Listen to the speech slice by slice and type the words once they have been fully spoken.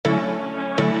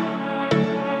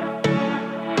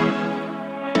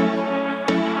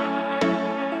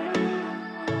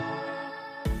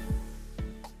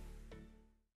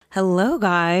Hello,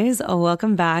 guys.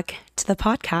 Welcome back to the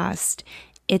podcast.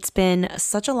 It's been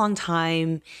such a long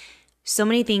time. So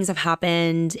many things have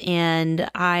happened, and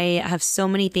I have so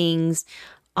many things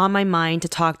on my mind to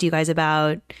talk to you guys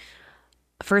about.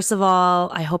 First of all,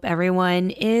 I hope everyone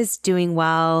is doing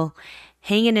well,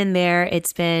 hanging in there.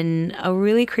 It's been a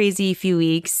really crazy few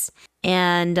weeks.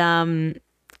 And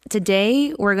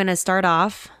today we're going to start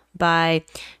off by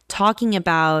talking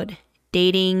about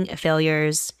dating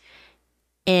failures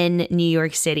in New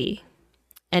York City,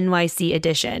 NYC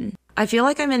edition. I feel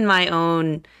like I'm in my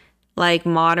own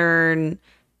modern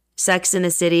Sex in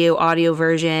the City audio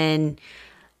version,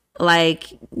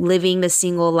 living the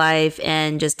single life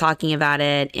and just talking about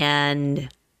it. And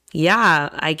yeah,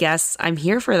 I guess I'm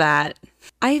here for that.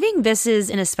 I think this is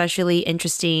an especially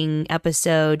interesting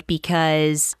episode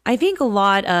because I think a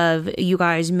lot of you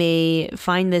guys may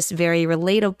find this very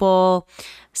relatable.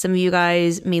 Some of you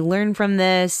guys may learn from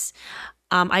this.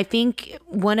 I think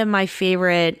one of my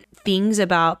favorite things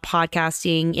about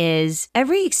podcasting is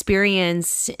every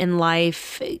experience in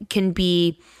life can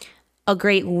be a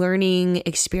great learning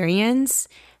experience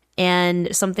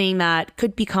and something that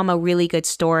could become a really good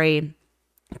story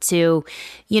to,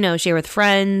 share with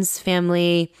friends,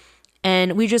 family,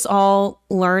 and we just all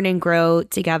learn and grow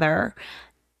together.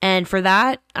 And for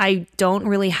that, I don't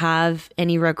really have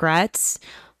any regrets,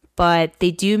 but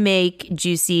they do make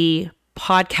juicy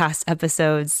podcast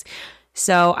episodes.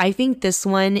 So I think this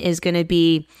one is going to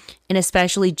be an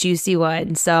especially juicy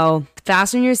one. So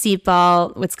fasten your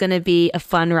seatbelt. It's going to be a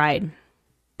fun ride.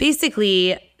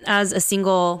 Basically, as a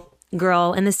single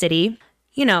girl in the city,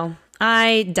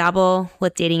 I dabble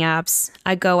with dating apps.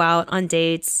 I go out on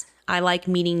dates. I like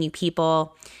meeting new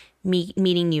people,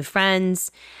 meeting new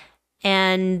friends.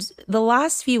 And the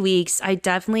last few weeks, I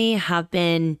definitely have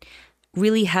been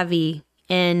really heavy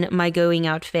in my going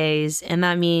out phase. And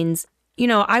that means,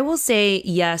 I will say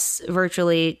yes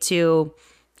virtually to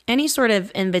any sort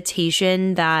of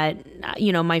invitation that,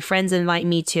 my friends invite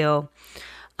me to,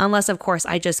 unless, of course,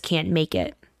 I just can't make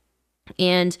it.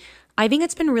 And I think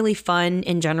it's been really fun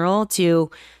in general to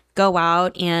go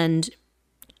out and,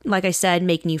 like I said,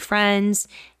 make new friends,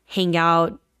 hang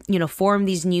out, form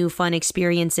these new fun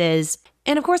experiences.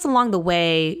 And of course, along the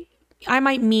way, I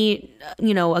might meet,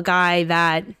 a guy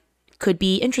that could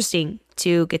be interesting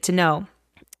to get to know.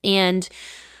 And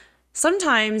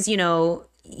sometimes,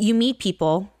 you meet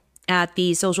people at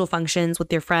these social functions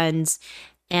with your friends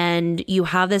and you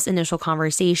have this initial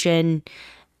conversation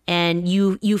and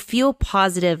you feel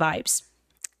positive vibes.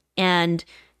 And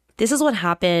this is what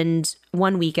happened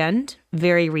one weekend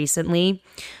very recently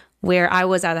where I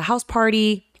was at a house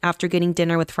party after getting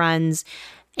dinner with friends.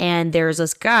 And there's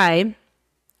this guy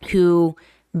who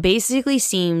basically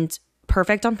seemed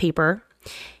perfect on paper.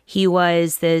 He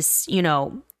was this,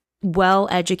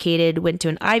 well-educated, went to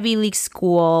an Ivy League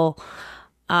school,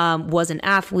 was an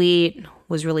athlete,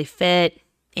 was really fit,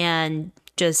 and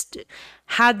just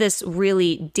had this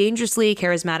really dangerously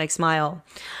charismatic smile.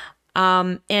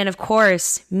 And of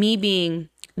course, me being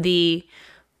the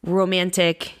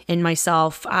romantic in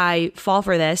myself, I fall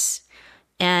for this.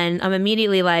 And I'm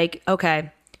immediately like,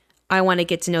 okay, I want to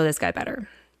get to know this guy better.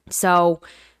 So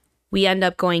we end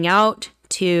up going out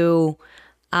to,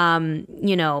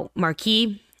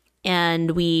 Marquee,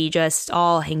 and we just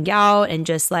all hang out and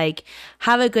just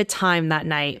have a good time that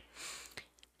night.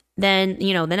 Then,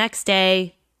 the next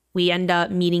day we end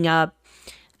up meeting up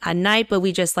at night, but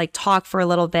we just talk for a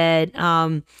little bit.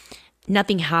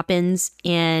 Nothing happens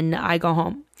and I go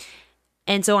home.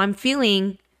 And so I'm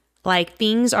feeling like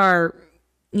things are,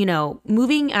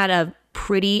 moving at a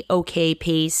pretty okay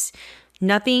pace.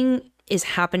 Nothing is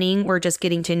happening. We're just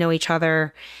getting to know each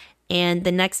other. And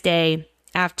the next day,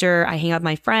 after I hang out with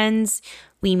my friends,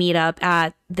 we meet up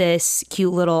at this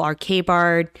cute little arcade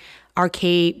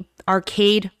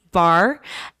bar,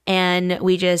 and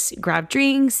we just grab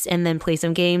drinks and then play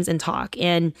some games and talk.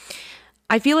 And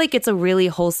I feel like it's a really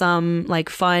wholesome,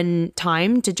 fun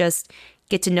time to just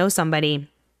get to know somebody.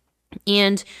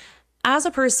 And as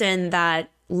a person that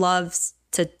loves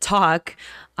to talk,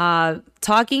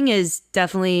 talking is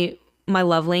definitely my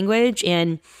love language.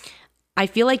 And I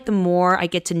feel like the more I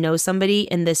get to know somebody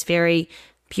in this very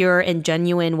pure and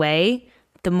genuine way,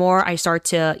 the more I start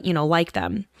to, like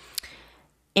them.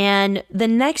 And the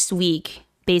next week,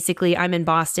 basically, I'm in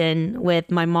Boston with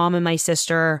my mom and my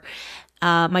sister.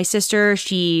 My sister,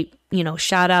 she,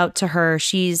 shout out to her.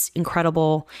 She's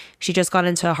incredible. She just got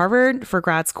into Harvard for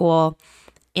grad school.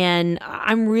 And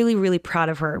I'm really, really proud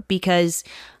of her because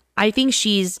I think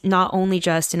she's not only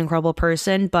just an incredible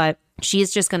person, but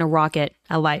she's just going to rock it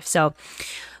at life. So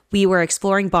We were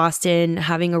exploring Boston,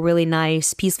 having a really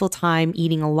nice, peaceful time,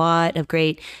 eating a lot of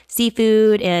great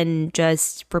seafood and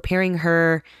just preparing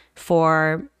her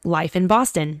for life in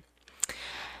Boston.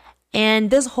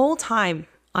 And this whole time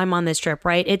I'm on this trip,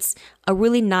 right? It's a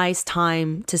really nice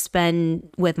time to spend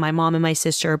with my mom and my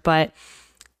sister, but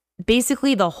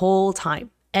basically the whole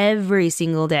time, every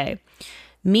single day,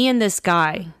 me and this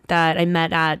guy that I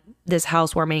met at this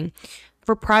housewarming,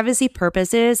 for privacy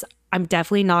purposes, I'm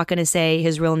definitely not going to say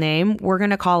his real name. We're going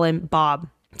to call him Bob.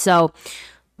 So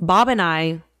Bob and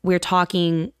I, we're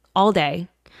talking all day,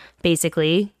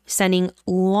 basically sending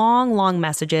long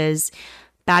messages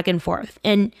back and forth.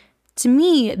 And to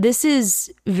me, this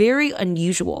is very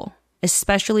unusual,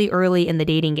 especially early in the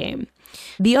dating game.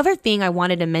 The other thing I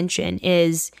wanted to mention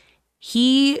is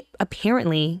he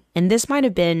apparently, and this might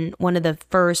have been one of the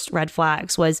first red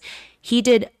flags, was he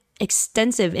did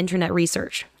extensive internet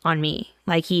research on me.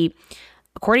 Like he,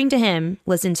 according to him,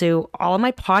 listened to all of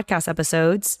my podcast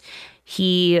episodes.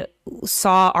 He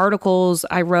saw articles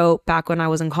I wrote back when I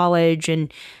was in college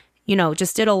and,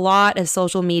 just did a lot of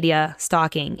social media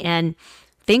stalking. And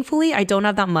thankfully, I don't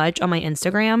have that much on my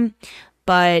Instagram,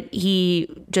 but he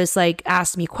just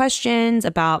asked me questions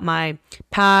about my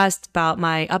past, about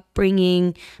my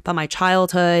upbringing, about my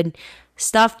childhood,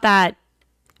 stuff that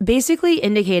basically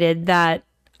indicated that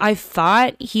I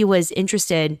thought he was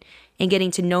interested in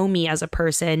getting to know me as a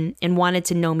person and wanted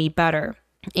to know me better.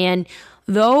 And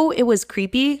though it was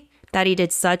creepy that he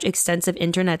did such extensive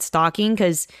internet stalking,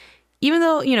 because even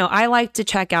though, I like to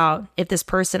check out if this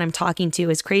person I'm talking to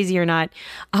is crazy or not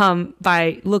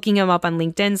by looking him up on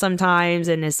LinkedIn sometimes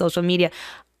and his social media,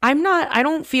 I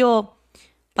don't feel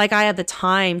like I have the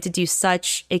time to do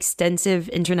such extensive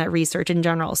internet research in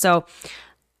general. So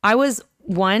I was,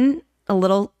 one, a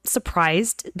little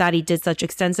surprised that he did such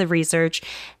extensive research,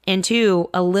 and two,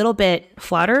 a little bit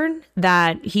flattered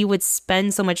that he would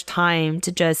spend so much time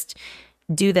to just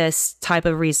do this type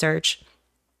of research.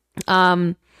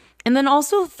 And then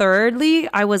also thirdly,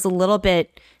 I was a little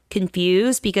bit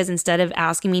confused because instead of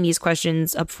asking me these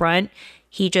questions up front,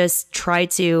 he just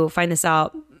tried to find this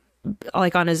out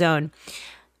on his own.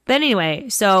 But anyway,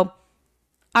 so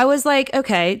I was like,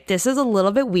 okay, this is a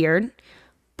little bit weird,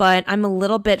 but I'm a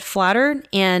little bit flattered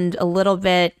and a little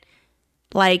bit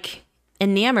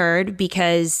enamored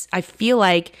because I feel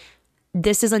like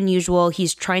this is unusual.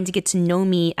 He's trying to get to know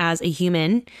me as a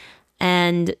human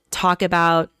and talk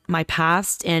about my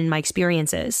past and my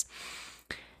experiences.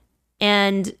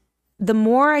 And the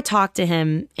more I talked to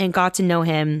him and got to know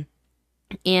him,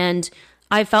 and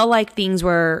I felt like things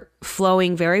were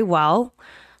flowing very well.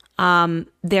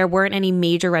 There weren't any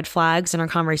major red flags in our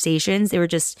conversations. They were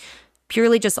just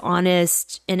purely just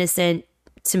honest, innocent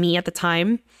to me at the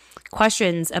time,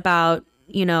 questions about,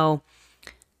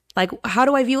 how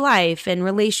do I view life and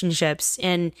relationships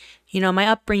and, my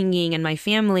upbringing and my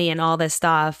family and all this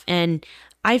stuff. And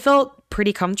I felt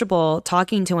pretty comfortable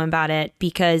talking to him about it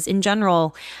because in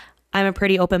general, I'm a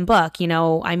pretty open book. I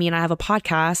have a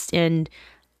podcast and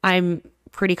I'm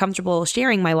pretty comfortable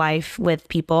sharing my life with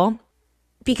people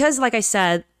because, like I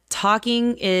said,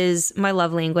 talking is my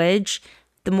love language.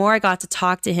 The more I got to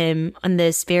talk to him on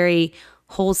this very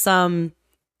wholesome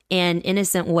and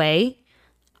innocent way,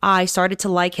 I started to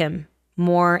like him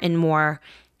more and more.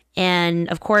 And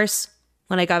of course,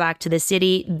 when I got back to the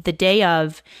city, the day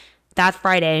of that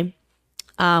Friday,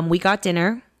 we got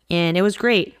dinner and it was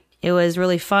great. It was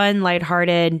really fun,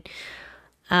 lighthearted.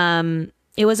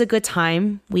 It was a good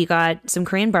time. We got some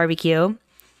Korean barbecue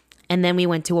and then we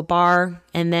went to a bar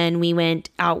and then we went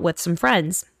out with some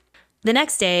friends. The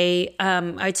next day,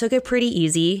 I took it pretty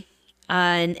easy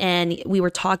and we were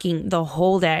talking the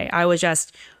whole day. I was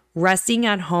just resting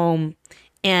at home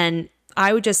and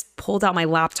I would just pulled out my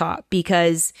laptop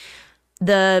because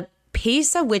the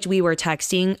pace at which we were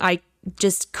texting, I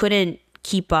just couldn't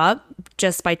keep up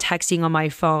just by texting on my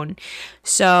phone.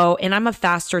 So, and I'm a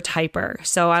faster typer.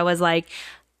 So I was like,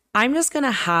 I'm just going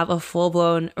to have a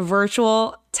full-blown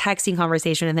virtual texting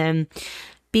conversation with him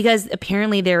because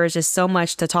apparently there was just so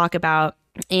much to talk about.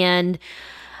 And,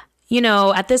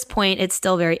 at this point, it's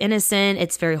still very innocent.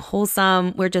 It's very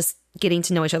wholesome. We're just getting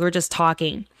to know each other. We're just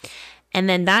talking. And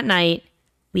then that night,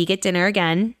 we get dinner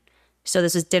again. So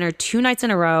this was dinner 2 nights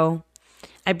in a row.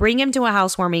 I bring him to a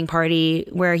housewarming party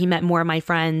where he met more of my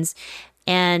friends.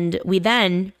 And we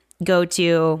then go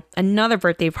to another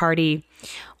birthday party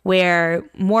where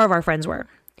more of our friends were.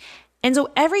 And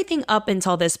so everything up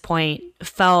until this point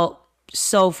felt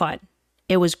so fun.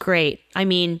 It was great. I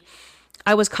mean,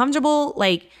 I was comfortable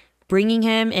bringing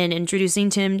him and introducing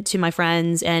him to my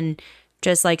friends and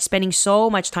just spending so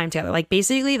much time together,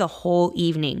 basically the whole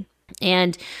evening.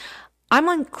 And I'm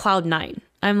on cloud nine.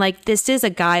 I'm like, this is a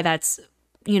guy that's,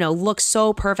 looks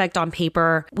so perfect on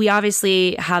paper. We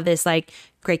obviously have this like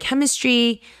great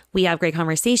chemistry. We have great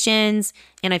conversations.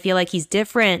 And I feel like he's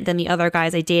different than the other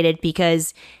guys I dated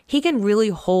because he can really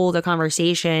hold a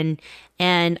conversation.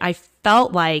 And I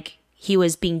felt like he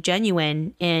was being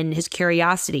genuine in his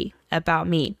curiosity about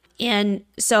me. And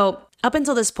so up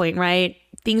until this point, right,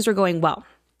 things were going well.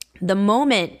 The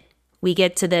moment we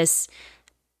get to this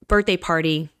birthday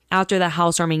party after the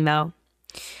housewarming though,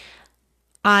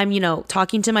 I'm,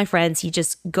 talking to my friends. He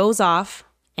just goes off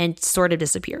and sort of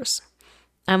disappears.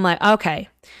 I'm like, okay,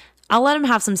 I'll let him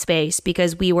have some space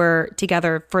because we were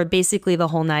together for basically the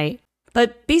whole night.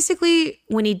 But basically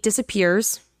when he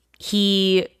disappears,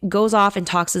 he goes off and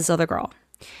talks to this other girl.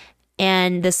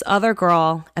 And this other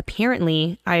girl,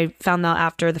 apparently, I found out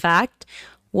after the fact,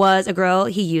 was a girl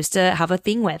he used to have a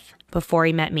thing with before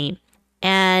he met me.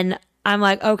 And I'm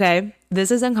like, okay, this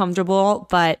is uncomfortable,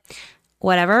 but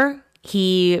whatever.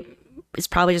 He is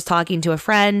probably just talking to a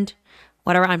friend,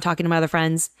 whatever. I'm talking to my other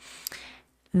friends.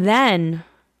 Then,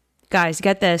 guys,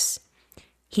 get this.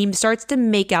 He starts to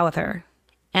make out with her.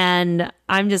 And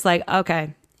I'm just like,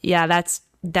 okay, yeah,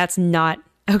 that's not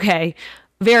okay.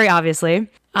 Very obviously.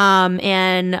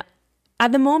 And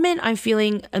at the moment, I'm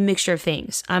feeling a mixture of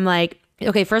things. I'm like,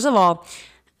 okay, first of all,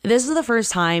 this is the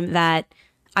first time that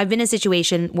I've been in a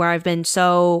situation where I've been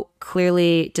so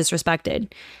clearly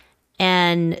disrespected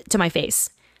and to my face.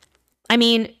 I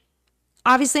mean,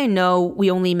 obviously I know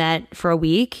we only met for a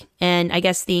week and I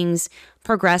guess things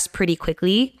progressed pretty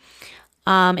quickly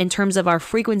in terms of our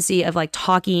frequency of like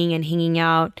talking and hanging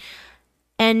out.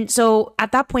 And so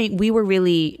at that point, we were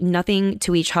really nothing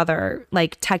to each other,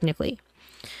 like technically.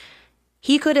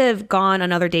 He could have gone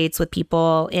on other dates with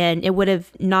people and it would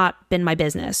have not been my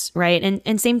business, right?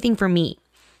 And same thing for me.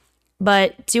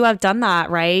 But to have done that,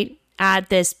 right, at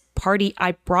this party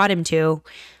I brought him to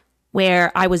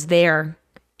where I was there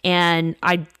and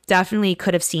I definitely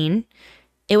could have seen,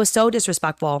 it was so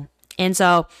disrespectful. And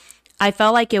so I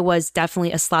felt like it was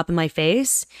definitely a slap in my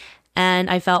face. And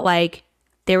I felt like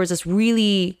there was this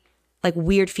really like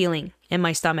weird feeling in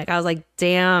my stomach. I was like,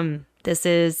 damn, this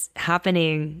is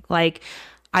happening. Like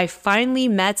I finally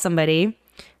met somebody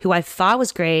who I thought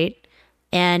was great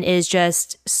and is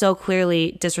just so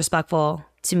clearly disrespectful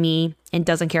to me and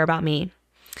doesn't care about me.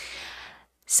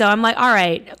 So I'm like, all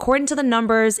right, according to the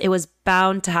numbers, it was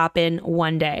bound to happen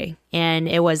one day. And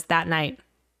it was that night.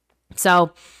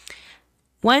 So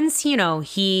once,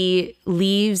 he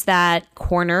leaves that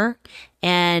corner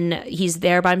and he's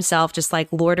there by himself, just like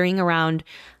loitering around,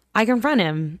 I confront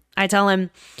him. I tell him,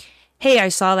 hey, I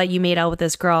saw that you made out with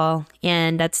this girl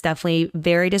and that's definitely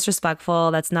very disrespectful.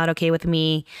 That's not okay with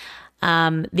me.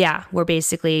 Yeah, we're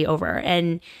basically over.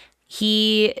 And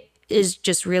he is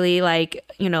just really like,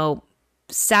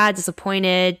 sad,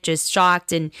 disappointed, just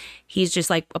shocked. And he's just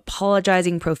like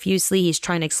apologizing profusely. He's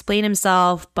trying to explain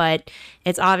himself, but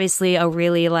it's obviously a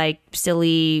really like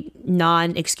silly,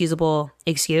 non-excusable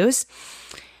excuse.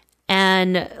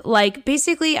 And like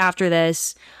basically after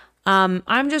this,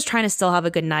 I'm just trying to still have a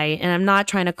good night and I'm not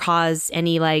trying to cause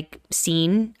any like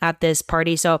scene at this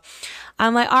party. So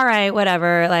I'm like, all right,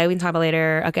 whatever. Like we can talk about it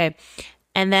later. Okay.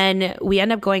 And then we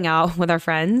end up going out with our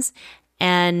friends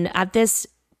and at this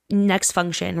next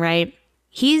function, right?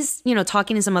 He's,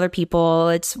 talking to some other people.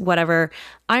 It's whatever.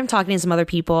 I'm talking to some other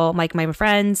people, like my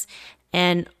friends,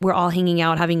 and we're all hanging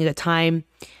out, having a good time.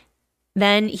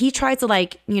 Then he tries to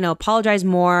like, apologize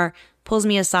more, pulls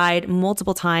me aside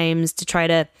multiple times to try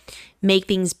to make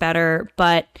things better.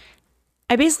 But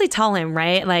I basically tell him,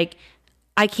 right? Like,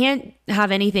 I can't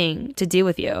have anything to do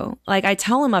with you. Like I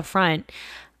tell him up front,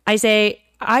 I say,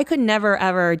 I could never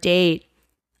ever date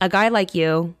a guy like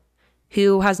you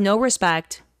who has no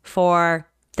respect for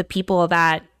the people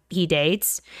that he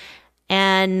dates.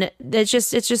 And it's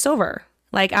just over.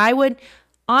 Like I would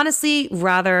honestly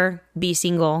rather be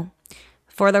single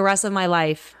for the rest of my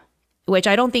life, which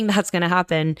I don't think that's going to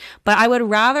happen, but I would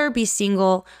rather be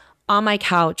single on my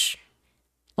couch,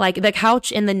 like the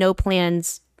couch in the No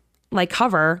Plans like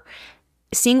cover,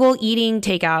 single eating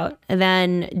takeout,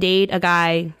 than date a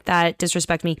guy that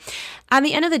disrespects me. At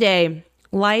the end of the day,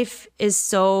 life is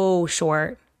so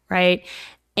short, right?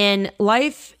 And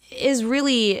life is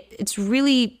it's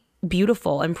really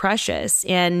beautiful and precious.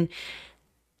 And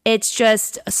it's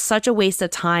just such a waste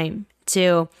of time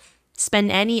to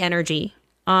spend any energy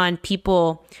on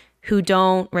people who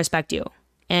don't respect you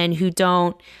and who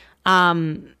don't,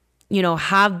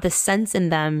 have the sense in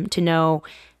them to know,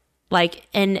 like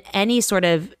in any sort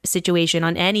of situation,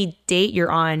 on any date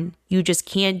you're on, you just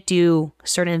can't do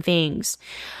certain things.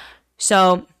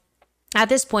 So at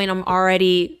this point, I'm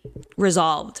already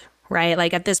resolved, right?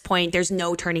 Like at this point, there's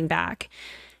no turning back.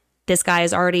 This guy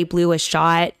has already blew a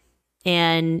shot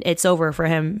and it's over for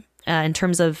him in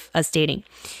terms of us dating.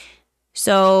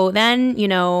 So then,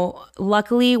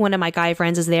 luckily one of my guy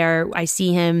friends is there. I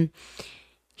see him.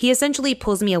 He essentially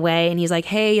pulls me away and he's like,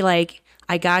 hey, like,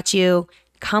 I got you.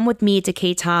 Come with me to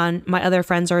K-Town. My other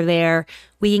friends are there.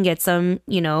 We can get some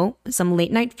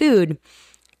late night food.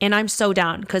 And I'm so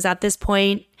down because at this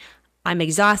point, I'm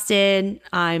exhausted.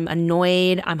 I'm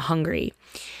annoyed. I'm hungry.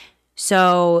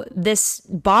 So this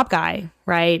Bob guy,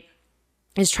 right,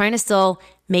 is trying to still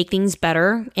make things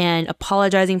better and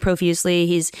apologizing profusely.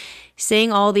 He's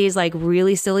saying all these like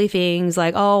really silly things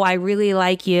like, oh, I really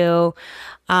like you.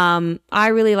 I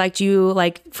really liked you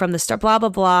like from the start, blah, blah,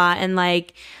 blah. And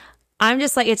like, I'm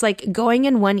just like, it's like going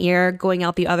in one ear, going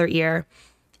out the other ear.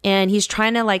 And he's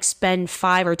trying to like spend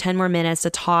 5 or 10 more minutes to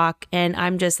talk. And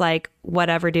I'm just like,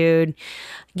 whatever, dude,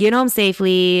 get home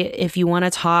safely. If you want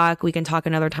to talk, we can talk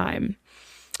another time.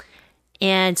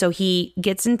 And so he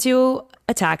gets into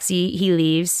a taxi, he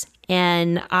leaves,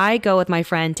 and I go with my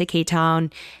friend to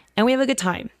K-Town and we have a good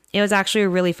time. It was actually a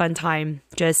really fun time,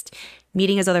 just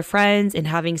meeting his other friends and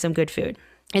having some good food.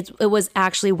 It was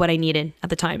actually what I needed at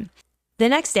the time. The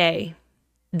next day,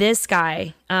 this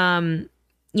guy,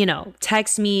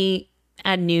 texts me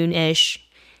at noon-ish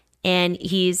and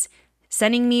he's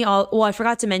sending me I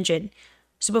forgot to mention.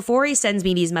 So before he sends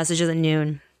me these messages at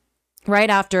noon, right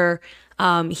after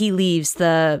he leaves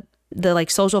the like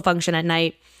social function at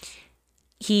night,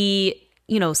 he,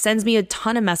 sends me a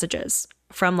ton of messages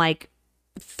from like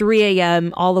 3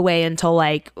 a.m. all the way until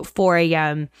like 4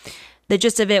 a.m. The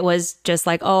gist of it was just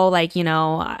like, oh, like,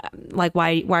 like,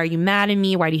 why are you mad at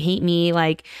me? Why do you hate me?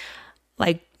 Like,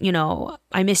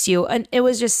 I miss you. And it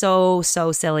was just so,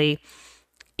 so silly.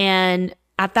 And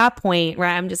at that point,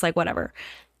 right, I'm just like, whatever.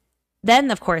 Then,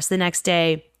 of course, the next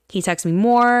day, he texts me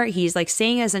more. He's like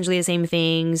saying essentially the same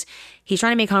things. He's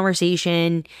trying to make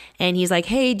conversation. And he's like,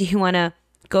 hey, do you want to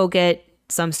go get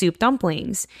some soup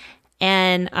dumplings?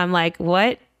 And I'm like,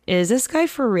 what? Is this guy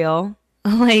for real?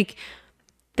 Like,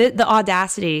 the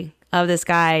audacity of this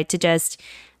guy to just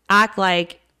act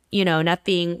like,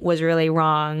 nothing was really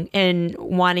wrong and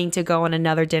wanting to go on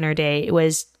another dinner date. It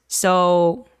was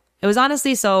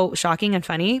honestly so shocking and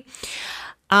funny.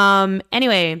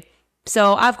 Anyway,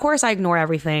 so of course I ignore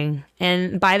everything.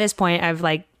 And by this point, I've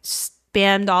like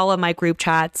spammed all of my group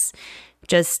chats,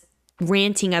 just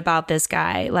ranting about this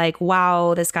guy. Like,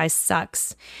 wow, this guy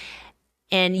sucks.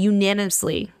 And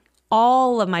unanimously,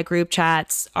 all of my group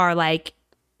chats are like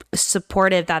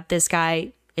supportive that this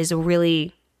guy is a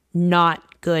really not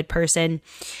good person.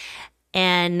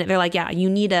 And they're like, yeah,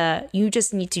 you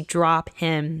just need to drop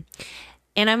him.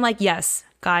 And I'm like, yes,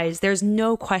 guys, there's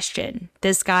no question.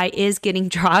 This guy is getting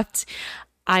dropped.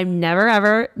 I'm never,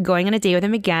 ever going on a date with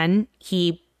him again.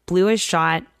 He blew his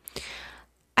shot.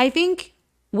 I think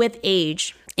with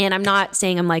age, and I'm not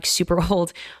saying I'm like super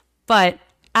old, but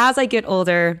as I get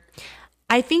older,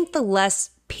 I think the less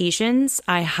patience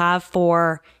I have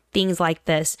for things like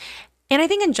this. And I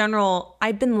think in general,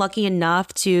 I've been lucky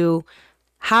enough to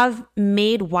have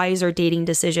made wiser dating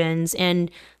decisions.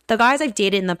 And the guys I've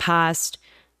dated in the past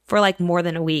for like more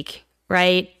than a week,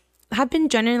 right, have been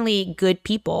genuinely good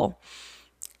people.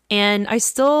 And I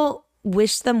still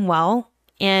wish them well.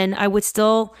 And I would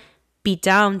still be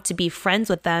down to be friends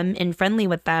with them and friendly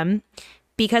with them.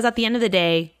 Because at the end of the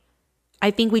day,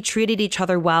 I think we treated each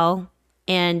other well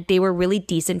and they were really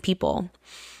decent people.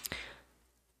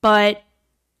 But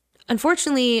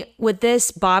unfortunately, with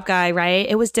this Bob guy, right,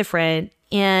 it was different.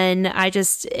 And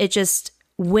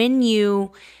when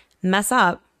you mess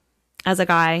up as a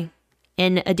guy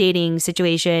in a dating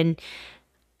situation,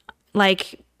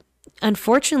 like,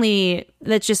 unfortunately,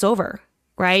 that's just over,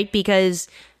 right? Because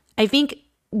I think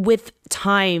with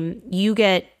time, you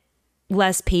get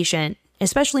less patient,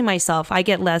 especially myself. I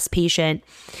get less patient.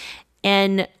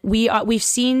 And we've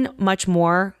seen much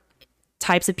more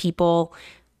types of people.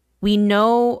 We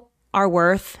know our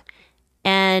worth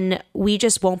and we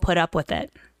just won't put up with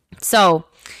it. So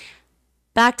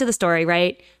back to the story,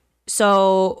 right?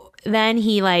 So then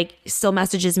he like still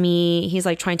messages me. He's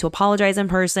like trying to apologize in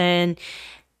person.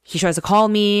 He tries to call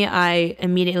me. I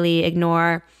immediately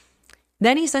ignore.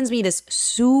 Then he sends me this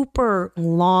super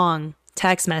long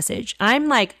text message. I'm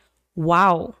like,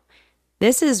 wow,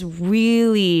 this is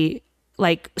really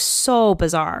like so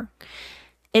bizarre.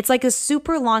 It's like a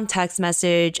super long text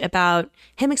message about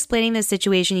him explaining the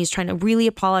situation. He's trying to really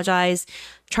apologize,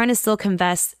 trying to still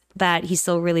confess that he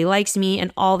still really likes me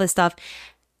and all this stuff.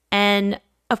 And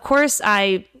of course,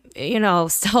 I,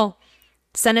 still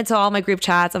send it to all my group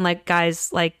chats. I'm like,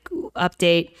 guys, like,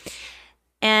 update.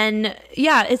 And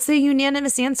yeah, it's a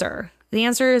unanimous answer. The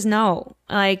answer is no.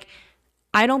 Like,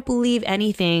 I don't believe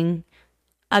anything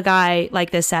a guy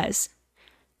like this says.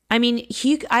 I mean,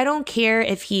 I don't care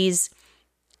if he's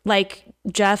like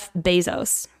Jeff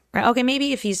Bezos, right? Okay,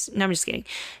 maybe if he's, no, I'm just kidding.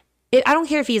 I don't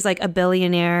care if he's like a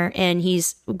billionaire and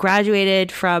he's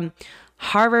graduated from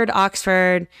Harvard,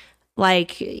 Oxford,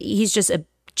 like he's just a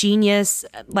genius,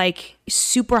 like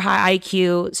super high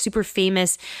IQ, super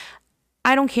famous.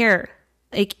 I don't care.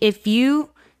 Like, if you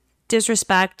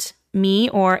disrespect me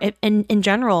or in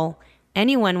general,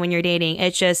 anyone when you're dating,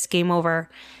 it's just game over.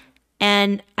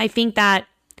 And I think that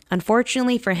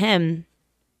unfortunately for him,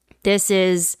 this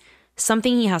is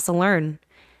something he has to learn.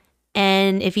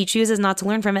 And if he chooses not to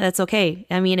learn from it, that's okay.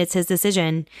 I mean, it's his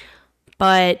decision.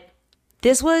 But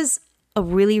this was a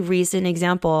really recent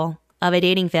example of a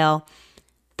dating fail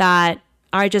that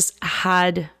I just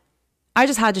had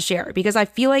to share because I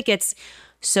feel like it's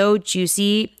so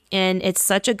juicy and it's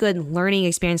such a good learning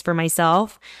experience for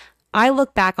myself. I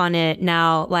look back on it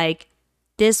now like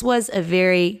this was a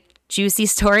very juicy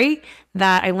story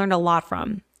that I learned a lot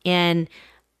from. And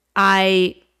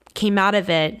I came out of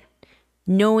it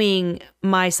knowing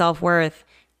my self-worth,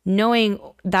 knowing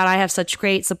that I have such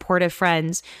great supportive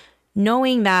friends,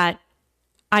 knowing that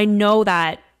I know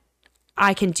that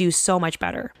I can do so much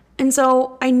better. And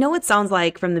so I know it sounds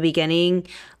like from the beginning,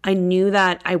 I knew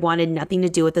that I wanted nothing to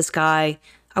do with this guy.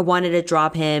 I wanted to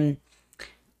drop him.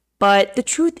 But the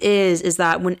truth is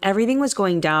that when everything was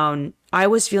going down, I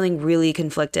was feeling really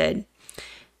conflicted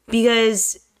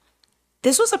because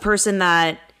this was a person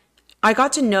that I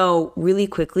got to know really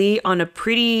quickly on a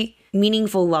pretty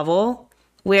meaningful level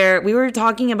where we were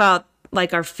talking about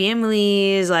like our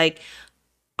families, like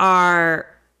our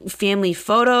family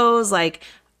photos, like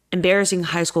embarrassing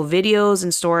high school videos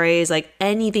and stories, like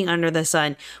anything under the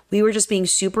sun. We were just being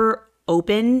super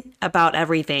open about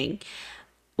everything.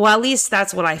 Well, at least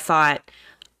that's what I thought.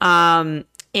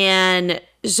 And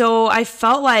so I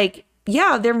felt like,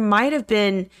 yeah, there might have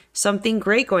been something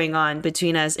great going on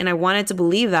between us. And I wanted to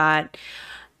believe that.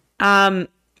 And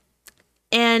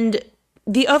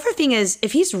the other thing is,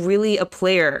 if he's really a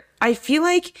player, I feel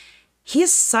like he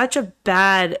has such a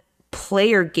bad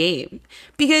player game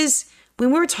because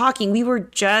when we were talking, we were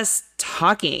just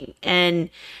talking and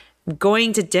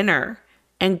going to dinner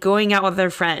and going out with our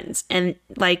friends. And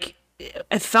like,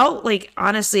 it felt like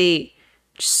honestly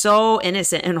so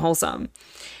innocent and wholesome.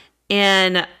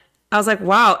 And I was like,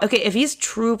 wow, okay, if he's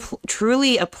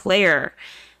truly a player,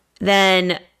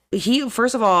 then he,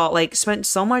 first of all, like spent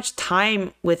so much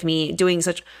time with me doing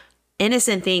such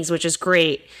innocent things, which is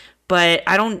great. But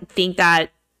I don't think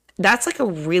that's like a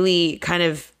really kind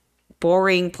of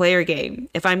boring player game,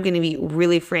 if I'm going to be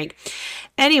really frank.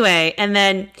 Anyway, and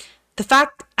then the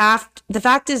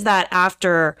fact is that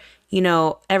after, you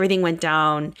know, everything went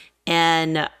down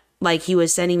and like he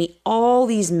was sending me all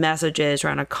these messages,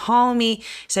 trying to call me,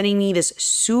 sending me this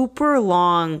super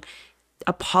long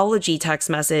apology text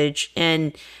message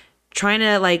and trying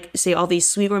to like say all these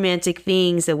sweet romantic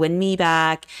things that win me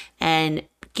back and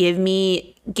get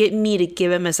me to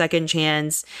give him a second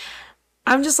chance.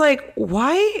 I'm just like,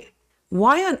 why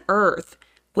on earth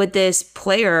would this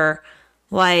player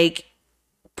like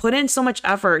put in so much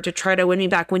effort to try to win me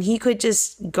back when he could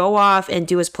just go off and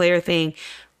do his player thing,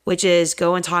 which is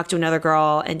go and talk to another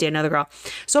girl and date another girl.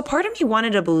 So part of me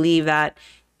wanted to believe that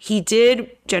he did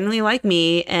genuinely like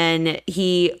me and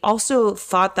he also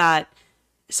thought that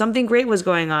something great was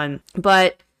going on.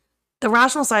 But the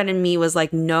rational side in me was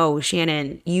like, no,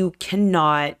 Shannon, you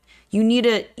cannot. You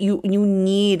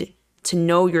need to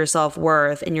know your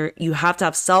self-worth and you have to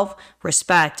have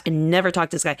self-respect and never talk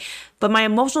to this guy. But my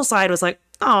emotional side was like,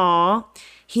 aw,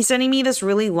 he's sending me this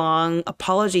really long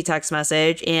apology text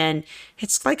message and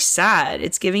it's like sad.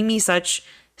 It's giving me such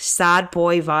sad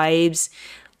boy vibes.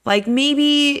 Like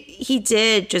maybe he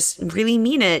did just really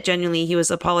mean it. Genuinely, he was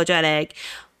apologetic.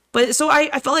 But so I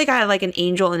felt like I had like an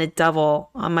angel and a devil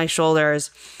on my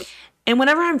shoulders. And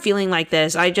whenever I'm feeling like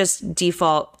this, I just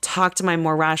default talk to my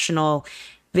more rational,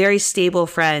 very stable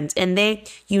friends. And they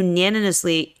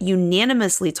unanimously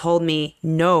told me,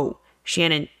 no,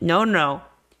 Shannon, no,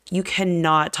 you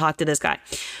cannot talk to this guy.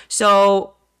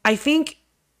 So I think,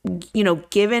 you know,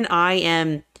 given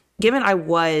I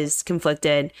was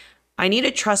conflicted, I need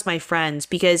to trust my friends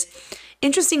because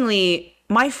interestingly,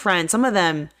 my friends, some of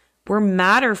them were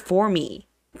madder for me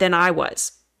than I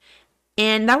was.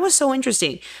 And that was so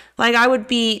interesting. Like I would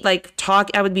be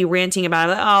ranting about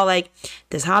it. Oh, like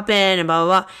this happened and blah,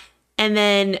 blah, blah. And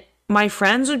then my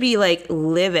friends would be like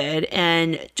livid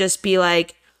and just be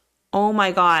like, oh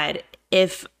my God,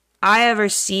 if I ever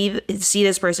see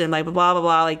this person like blah, blah,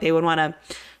 blah, like they would want to,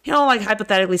 like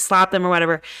hypothetically slap them or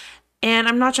whatever. And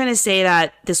I'm not trying to say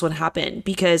that this would happen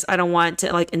because I don't want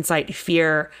to like incite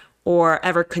fear or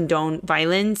ever condone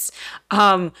violence.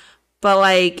 But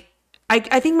like,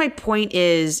 I think my point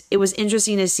is it was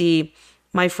interesting to see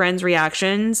my friends'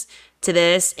 reactions to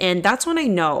this. And that's when I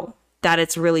know that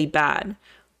it's really bad.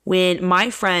 When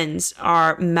my friends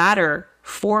are madder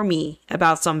for me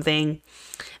about something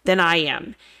than I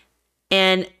am.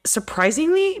 And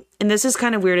surprisingly, and this is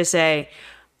kind of weird to say,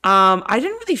 I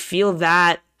didn't really feel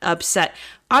that upset.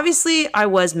 Obviously, I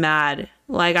was mad.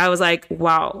 Like, I was like,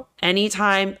 wow,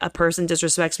 anytime a person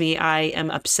disrespects me, I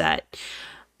am upset.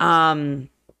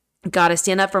 Gotta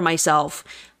stand up for myself.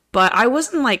 But I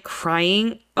wasn't like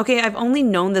crying. Okay, I've only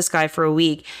known this guy for a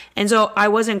week. And so I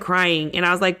wasn't crying. And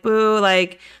I was like, boo,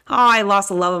 like, oh, I lost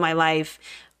the love of my life.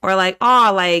 Or like,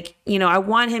 oh, like, I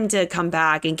want him to come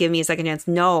back and give me a second chance.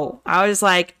 No, I was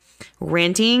like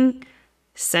ranting,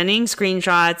 sending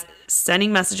screenshots,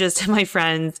 sending messages to my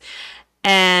friends.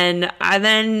 And I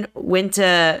then went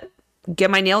to get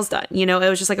my nails done. It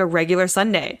was just like a regular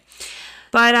Sunday.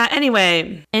 But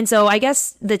anyway, and so I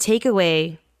guess the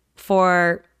takeaway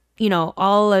for,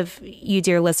 all of you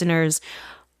dear listeners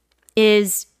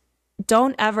is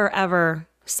don't ever, ever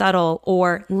settle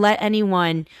or let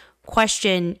anyone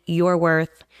question your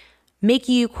worth, make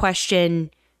you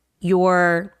question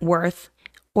your worth,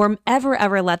 or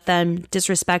ever let them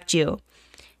disrespect you.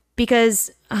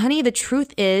 Because, honey, the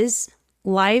truth is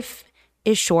life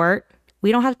is short.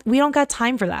 We don't got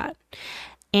time for that.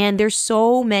 And there's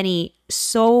so many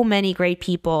great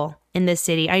people in this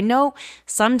city. I know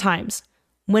sometimes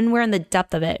when we're in the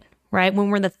depth of it, right? When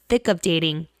we're in the thick of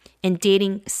dating and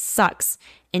dating sucks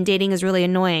and dating is really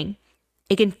annoying,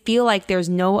 it can feel like there's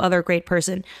no other great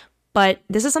person. But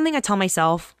this is something I tell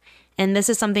myself, and this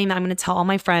is something that I'm going to tell all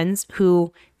my friends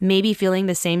who may be feeling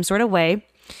the same sort of way,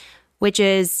 which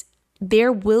is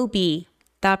there will be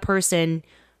that person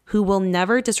who will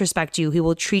never disrespect you, who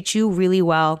will treat you really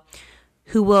well,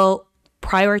 who will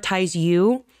prioritize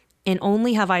you and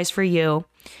only have eyes for you.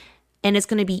 And it's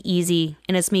going to be easy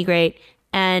and it's going to be great.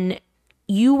 And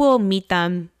you will meet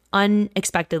them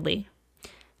unexpectedly.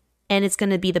 And it's going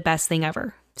to be the best thing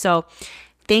ever. So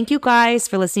thank you guys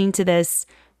for listening to this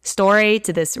story,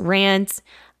 to this rant.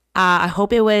 I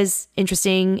hope it was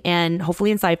interesting and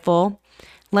hopefully insightful.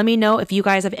 Let me know if you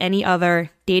guys have any other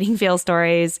dating fail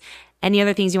stories, any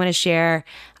other things you want to share.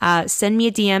 Send me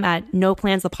a DM at No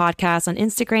Plans the Podcast on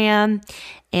Instagram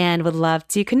and would love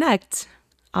to connect.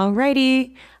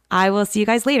 Alrighty. I will see you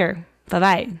guys later.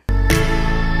 Bye-bye.